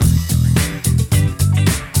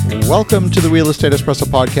Welcome to the Real Estate Espresso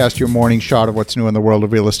Podcast, your morning shot of what's new in the world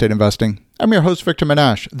of real estate investing. I'm your host, Victor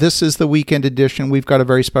Menashe. This is the weekend edition. We've got a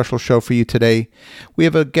very special show for you today. We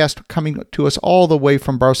have a guest coming to us all the way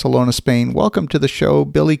from Barcelona, Spain. Welcome to the show,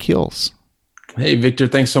 Billy Keels. Hey, Victor.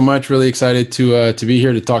 Thanks so much. Really excited to be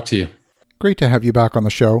here to talk to you. Great to have you back on the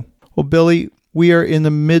show. Well, Billy, we are in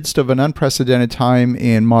the midst of an unprecedented time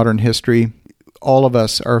in modern history. All of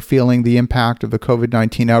us are feeling the impact of the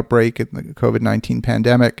COVID-19 outbreak and the COVID-19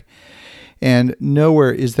 pandemic. And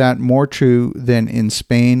nowhere is that more true than in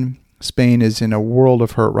Spain. Spain is in a world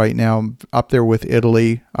of hurt right now, up there with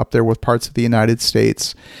Italy, up there with parts of the United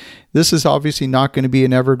States. This is obviously not going to be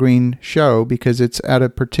an evergreen show because it's at a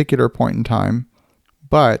particular point in time.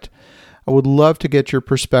 But I would love to get your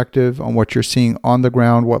perspective on what you're seeing on the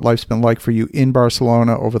ground, what life's been like for you in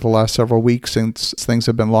Barcelona over the last several weeks since things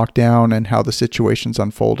have been locked down and how the situation's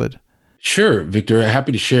unfolded. Sure, Victor.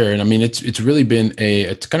 Happy to share. And I mean, it's really been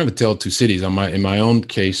it's kind of a tale of two cities. In my own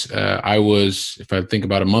case, I was, if I think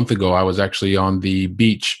about a month ago, I was actually on the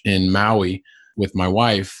beach in Maui with my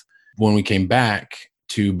wife. When we came back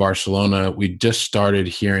to Barcelona, we just started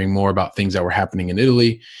hearing more about things that were happening in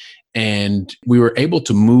Italy. And we were able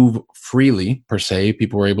to move freely, per se.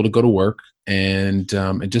 People were able to go to work. And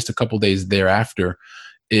just a couple of days thereafter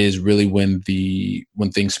is really when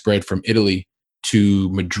things spread from Italy to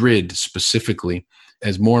Madrid specifically.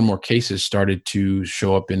 As more and more cases started to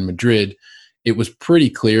show up in Madrid, it was pretty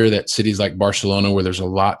clear that cities like Barcelona, where there's a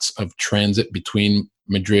lots of transit between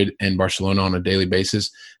Madrid and Barcelona on a daily basis,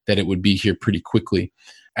 that it would be here pretty quickly.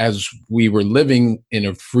 As we were living in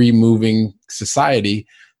a free-moving society,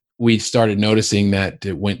 we started noticing that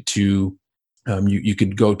it went to, you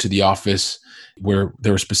could go to the office where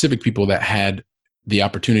there were specific people that had the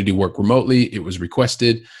opportunity to work remotely. It was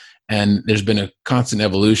requested. And there's been a constant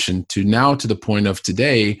evolution to now to the point of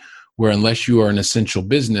today where unless you are an essential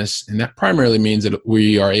business, and that primarily means that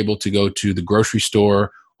we are able to go to the grocery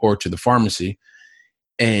store or to the pharmacy,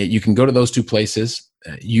 and you can go to those two places.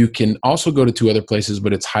 You can also go to two other places,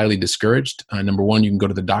 but it's highly discouraged. Number one, you can go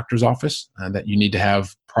to the doctor's office that you need to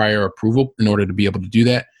have prior approval in order to be able to do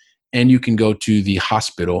that. And you can go to the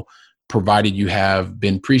hospital, provided you have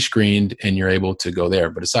been pre-screened and you're able to go there.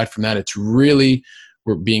 But aside from that, it's really,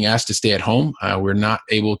 we're being asked to stay at home. We're not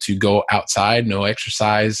able to go outside, no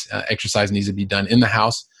exercise. Exercise needs to be done in the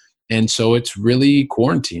house. And so it's really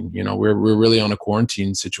quarantine. You know, we're really on a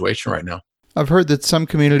quarantine situation right now. I've heard that some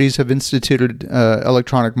communities have instituted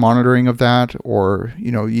electronic monitoring of that, or,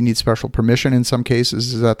 you need special permission in some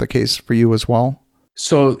cases. Is that the case for you as well?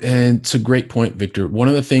 So, and it's a great point, Victor. One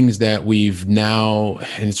of the things that we've now,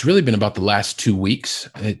 and it's really been about the last 2 weeks,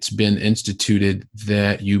 it's been instituted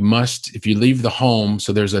that you must, if you leave the home,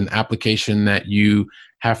 so there's an application that you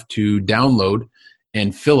have to download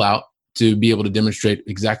and fill out to be able to demonstrate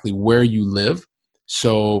exactly where you live.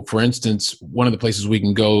 So, for instance, one of the places we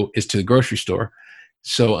can go is to the grocery store.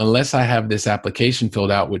 So unless I have this application filled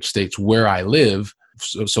out, which states where I live,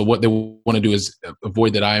 so what they want to do is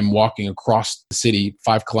avoid that I'm walking across the city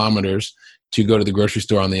 5 kilometers to go to the grocery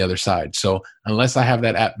store on the other side. So unless I have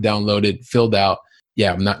that app downloaded, filled out,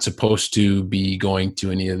 I'm not supposed to be going to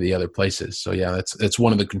any of the other places. So that's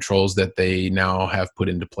one of the controls that they now have put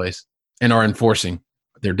into place and are enforcing.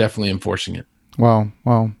 They're definitely enforcing it. Wow.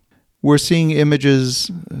 We're seeing images,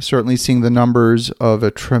 certainly seeing the numbers of a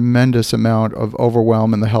tremendous amount of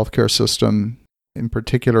overwhelm in the healthcare system, in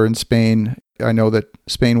particular in Spain. I know that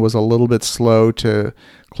Spain was a little bit slow to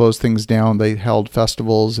close things down. They held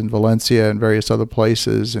festivals in Valencia and various other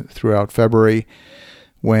places throughout February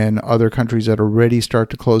when other countries had already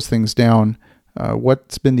started to close things down.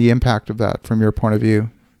 What's been the impact of that from your point of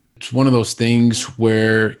view? It's one of those things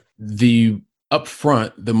where the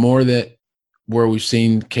upfront, the more that where we've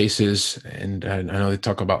seen cases, and I know they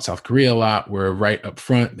talk about South Korea a lot, where right up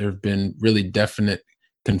front there have been really definite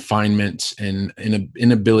confinements and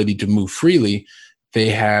inability to move freely, they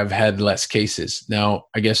have had less cases. Now,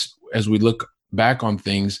 I guess as we look back on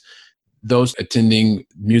things, those attending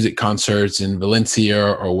music concerts in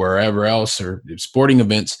Valencia or wherever else, or sporting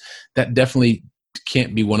events, that definitely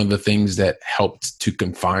can't be one of the things that helped to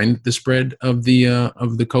confine the spread of the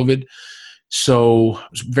COVID. So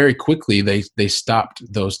very quickly, they stopped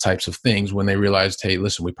those types of things when they realized, hey,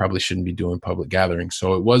 listen, we probably shouldn't be doing public gatherings.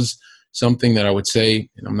 So it was something that I would say,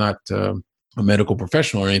 and I'm not a medical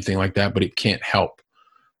professional or anything like that, but it can't help,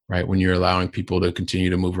 right, when you're allowing people to continue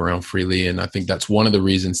to move around freely. And I think that's one of the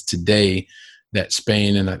reasons today that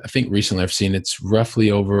Spain, and I think recently I've seen it's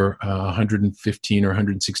roughly over 115 or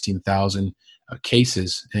 116,000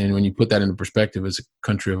 cases. And when you put that into perspective, as a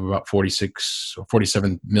country of about 46 or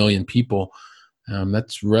 47 million people,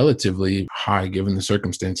 That's relatively high given the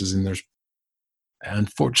circumstances. And there's,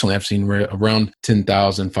 unfortunately, I've seen around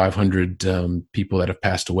 10,500 people that have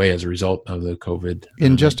passed away as a result of the COVID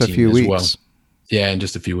in just a few weeks. Well. Yeah, in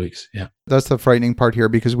just a few weeks. Yeah. That's the frightening part here,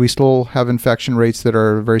 because we still have infection rates that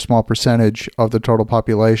are a very small percentage of the total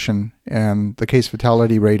population, and the case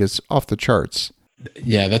fatality rate is off the charts.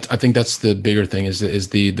 Yeah, I think that's the bigger thing is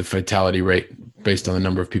the fatality rate based on the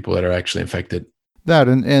number of people that are actually infected. That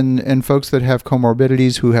and folks that have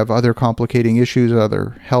comorbidities, who have other complicating issues,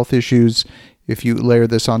 other health issues, if you layer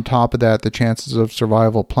this on top of that, the chances of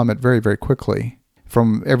survival plummet very, very quickly.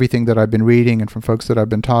 From everything that I've been reading and from folks that I've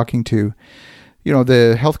been talking to,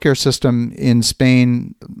 the healthcare system in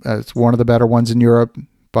Spain, it's one of the better ones in Europe,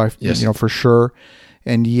 yes. For sure.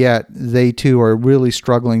 And yet they too are really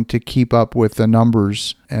struggling to keep up with the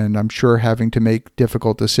numbers, and I'm sure having to make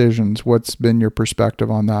difficult decisions. What's been your perspective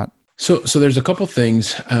on that? So there's a couple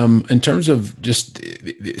things in terms of just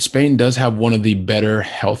Spain does have one of the better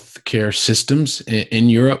healthcare systems in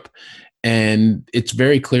Europe, and it's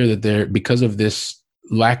very clear that because of this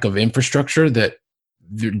lack of infrastructure that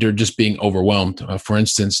they're just being overwhelmed. For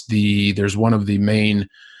instance, there's one of the main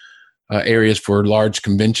areas for large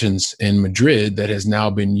conventions in Madrid that has now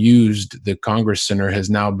been used. The Congress Center has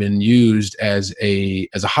now been used as a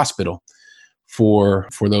hospital for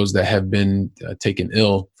those that have been taken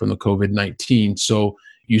ill from the COVID-19. So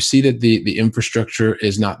you see that the infrastructure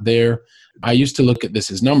is not there. I used to look at this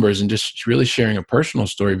as numbers, and just really sharing a personal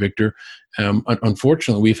story, Victor.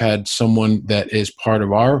 Unfortunately, we've had someone that is part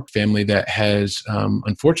of our family that has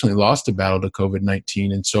unfortunately lost a battle to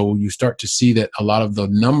COVID-19. And so you start to see that a lot of the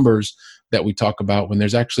numbers that we talk about, when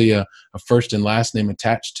there's actually a first and last name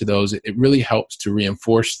attached to those, it really helps to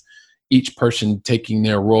reinforce each person taking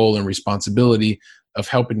their role and responsibility of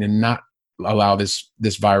helping to not allow this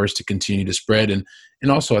virus to continue to spread. And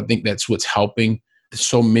also, I think that's what's helping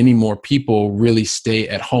so many more people really stay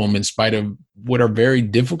at home in spite of what are very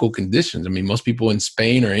difficult conditions. I mean, most people in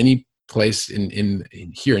Spain or any place in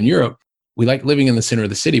here in Europe, we like living in the center of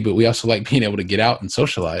the city, but we also like being able to get out and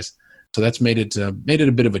socialize. So that's made it a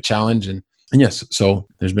bit of a challenge. And yes, so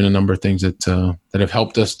there's been a number of things that have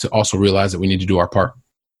helped us to also realize that we need to do our part.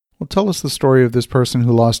 Well, tell us the story of this person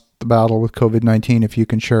who lost the battle with COVID-19, if you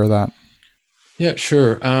can share that. Yeah,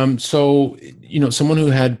 sure. So, someone who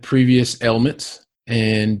had previous ailments,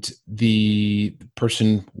 and the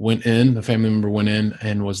person the family member went in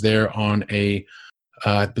and was there on I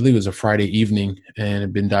believe it was a Friday evening, and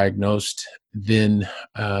had been diagnosed. Then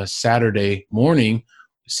Saturday morning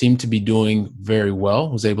seemed to be doing very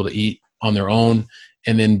well, was able to eat on their own.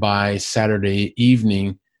 And then by Saturday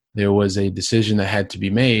evening, there was a decision that had to be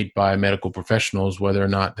made by medical professionals whether or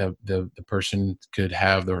not the person could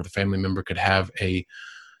have, or the family member could have a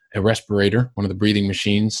respirator, one of the breathing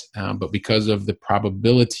machines. But because of the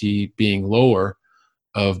probability being lower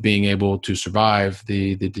of being able to survive,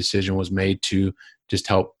 the decision was made to just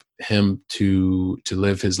help him to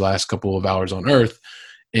live his last couple of hours on Earth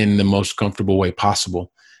in the most comfortable way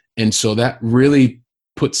possible. And so that really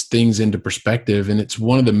puts things into perspective. And it's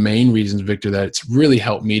one of the main reasons, Victor, that it's really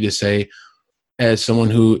helped me to say, as someone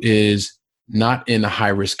who is not in a high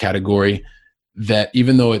risk category, that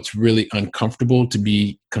even though it's really uncomfortable to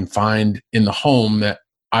be confined in the home, that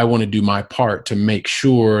I want to do my part to make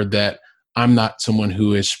sure that I'm not someone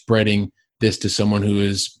who is spreading this to someone who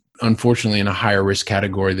is unfortunately in a higher risk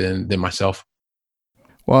category than myself.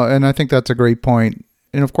 Well, and I think that's a great point.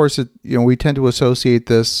 And of course, we tend to associate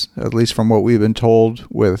this, at least from what we've been told,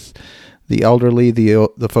 with the elderly,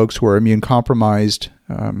 the folks who are immune compromised.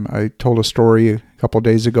 I told a story a couple of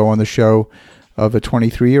days ago on the show of a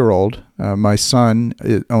 23-year-old. My son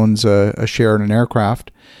owns a share in an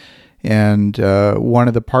aircraft, and one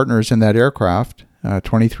of the partners in that aircraft, a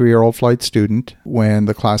 23-year-old flight student, when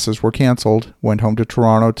the classes were canceled, went home to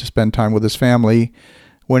Toronto to spend time with his family,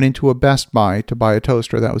 went into a Best Buy to buy a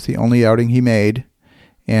toaster. That was the only outing he made,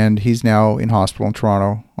 and he's now in hospital in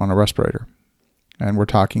Toronto on a respirator. And we're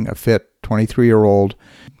talking a fit 23-year-old,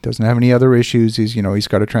 doesn't have any other issues. He's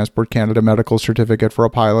got a Transport Canada medical certificate for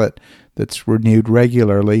a pilot that's renewed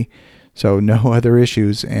regularly, so no other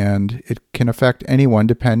issues. And it can affect anyone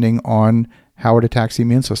depending on how it attacks the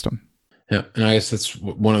immune system. Yeah, and I guess that's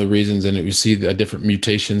one of the reasons, and you see the different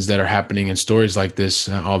mutations that are happening in stories like this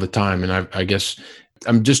all the time. And I guess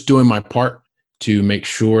I'm just doing my part to make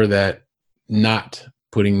sure that not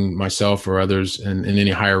putting myself or others in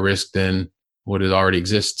any higher risk than what it already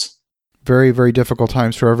exists. Very, very difficult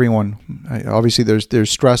times for everyone. Obviously, there's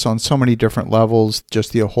stress on so many different levels,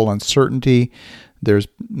 just the whole uncertainty. There's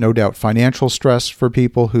no doubt financial stress for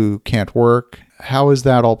people who can't work. How is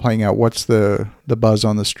that all playing out? What's the buzz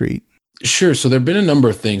on the street? Sure. So there've been a number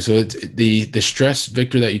of things. So it's the stress,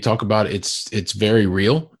 Victor, that you talk about, it's very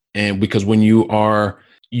real. And because when you are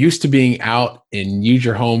used to being out and use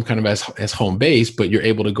your home kind of as home base, but you're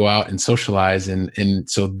able to go out and socialize, and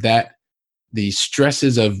so that the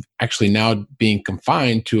stresses of actually now being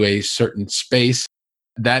confined to a certain space,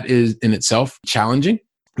 that is in itself challenging.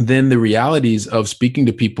 Then the realities of speaking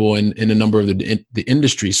to people in a number of the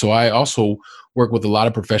industry. So I also work with a lot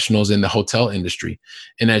of professionals in the hotel industry.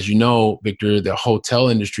 And as you know, Victor, the hotel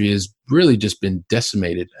industry has really just been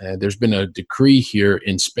decimated. There's been a decree here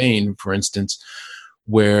in Spain, for instance,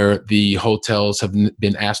 where the hotels have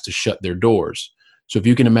been asked to shut their doors. So if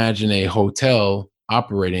you can imagine a hotel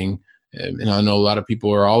operating, and I know a lot of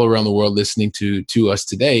people are all around the world listening to us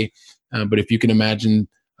today, but if you can imagine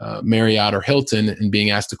Marriott or Hilton and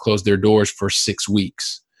being asked to close their doors for 6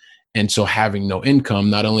 weeks. And so having no income,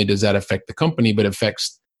 not only does that affect the company, but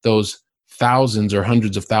affects those thousands or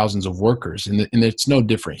hundreds of thousands of workers. And it's no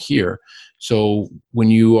different here. So when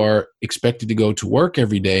you are expected to go to work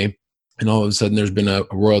every day, and all of a sudden there's been a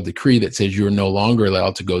royal decree that says you're no longer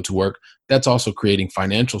allowed to go to work, that's also creating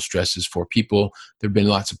financial stresses for people. There have been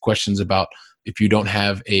lots of questions about, if you don't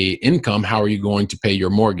have a income, how are you going to pay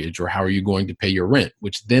your mortgage, or how are you going to pay your rent,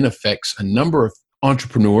 which then affects a number of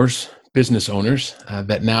entrepreneurs, business owners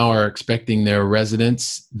that now are expecting their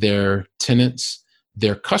residents, their tenants,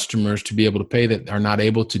 their customers to be able to pay, that are not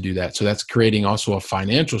able to do that. So that's creating also a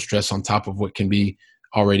financial stress on top of what can be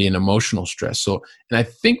already an emotional stress. So, and I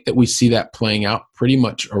think that we see that playing out pretty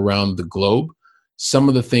much around the globe. Some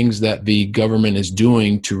of the things that the government is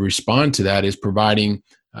doing to respond to that is providing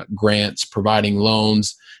grants, providing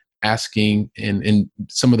loans, asking, and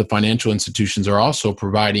some of the financial institutions are also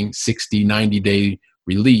providing 60, 90-day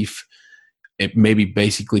relief. It may be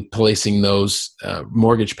basically placing those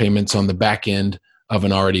mortgage payments on the back end of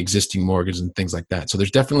an already existing mortgage and things like that. So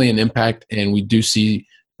there's definitely an impact, and we do see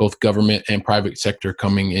both government and private sector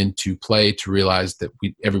coming into play to realize that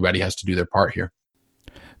everybody has to do their part here.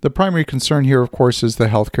 The primary concern here, of course, is the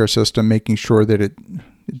healthcare system, making sure that it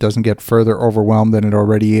doesn't get further overwhelmed than it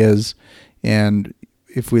already is. And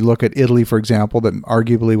if we look at Italy, for example, that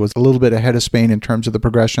arguably was a little bit ahead of Spain in terms of the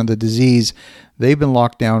progression of the disease, they've been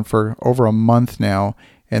locked down for over a month now,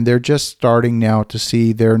 and they're just starting now to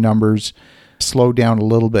see their numbers slow down a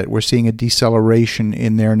little bit. We're seeing a deceleration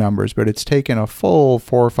in their numbers, but it's taken a full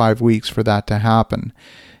 4 or 5 weeks for that to happen.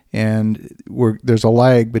 And there's a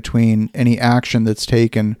lag between any action that's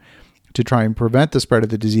taken to try and prevent the spread of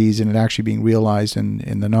the disease and it actually being realized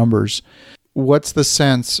in the numbers. What's the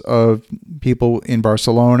sense of people in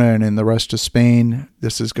Barcelona and in the rest of Spain?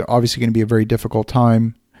 This is obviously going to be a very difficult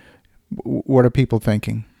time. What are people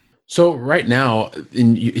thinking? So right now,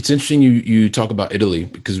 it's interesting you talk about Italy,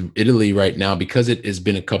 because Italy right now, because it has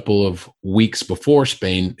been a couple of weeks before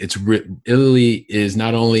Spain, Italy is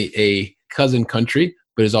not only a cousin country,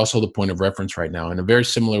 but is also the point of reference right now. In a very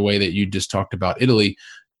similar way that you just talked about Italy,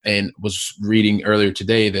 and was reading earlier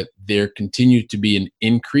today that there continued to be an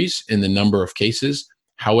increase in the number of cases.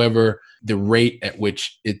 However, the rate at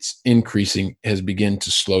which it's increasing has begun to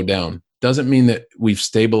slow down. Doesn't mean that we've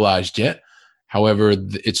stabilized yet. However,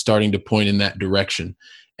 it's starting to point in that direction.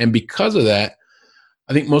 And because of that,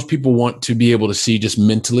 I think most people want to be able to see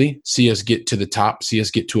us get to the top, see us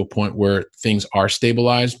get to a point where things are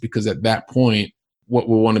stabilized, because at that point, what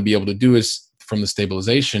we'll want to be able to do is, from the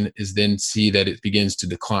stabilization, is then see that it begins to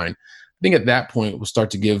decline. I think at that point, we'll start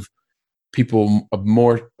to give people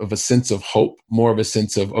more of a sense of hope, more of a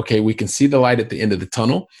sense of, okay, we can see the light at the end of the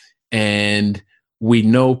tunnel, and we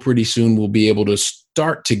know pretty soon we'll be able to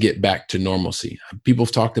start to get back to normalcy. People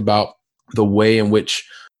have talked about the way in which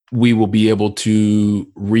we will be able to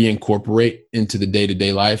reincorporate into the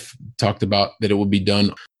day-to-day life. Talked about that it will be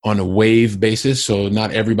done on a wave basis. So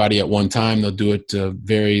not everybody at one time, they'll do it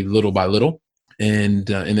very little by little. And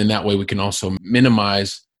then that way we can also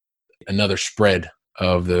minimize another spread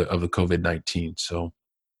of the COVID-19. So,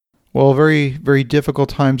 well, very, very difficult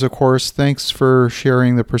times, of course. Thanks for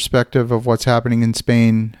sharing the perspective of what's happening in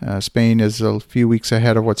Spain. Spain is a few weeks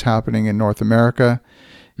ahead of what's happening in North America.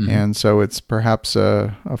 Mm-hmm. And so it's perhaps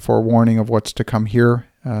a forewarning of what's to come here.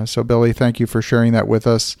 So, Billy, thank you for sharing that with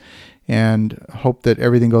us, and hope that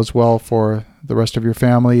everything goes well for the rest of your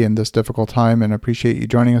family in this difficult time, and appreciate you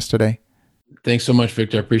joining us today. Thanks so much,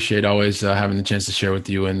 Victor. I appreciate always having the chance to share with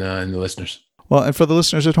you and the listeners. Well, and for the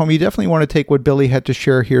listeners at home, you definitely want to take what Billy had to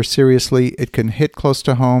share here seriously. It can hit close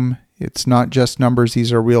to home. It's not just numbers.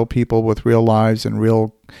 These are real people with real lives and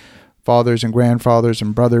real fathers and grandfathers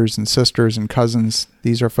and brothers and sisters and cousins.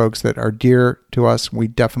 These are folks that are dear to us. We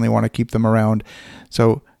definitely want to keep them around.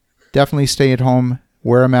 So definitely stay at home,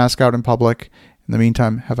 wear a mask out in public, In the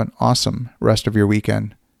meantime, have an awesome rest of your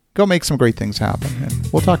weekend. Go make some great things happen, and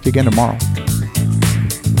we'll talk to you again tomorrow.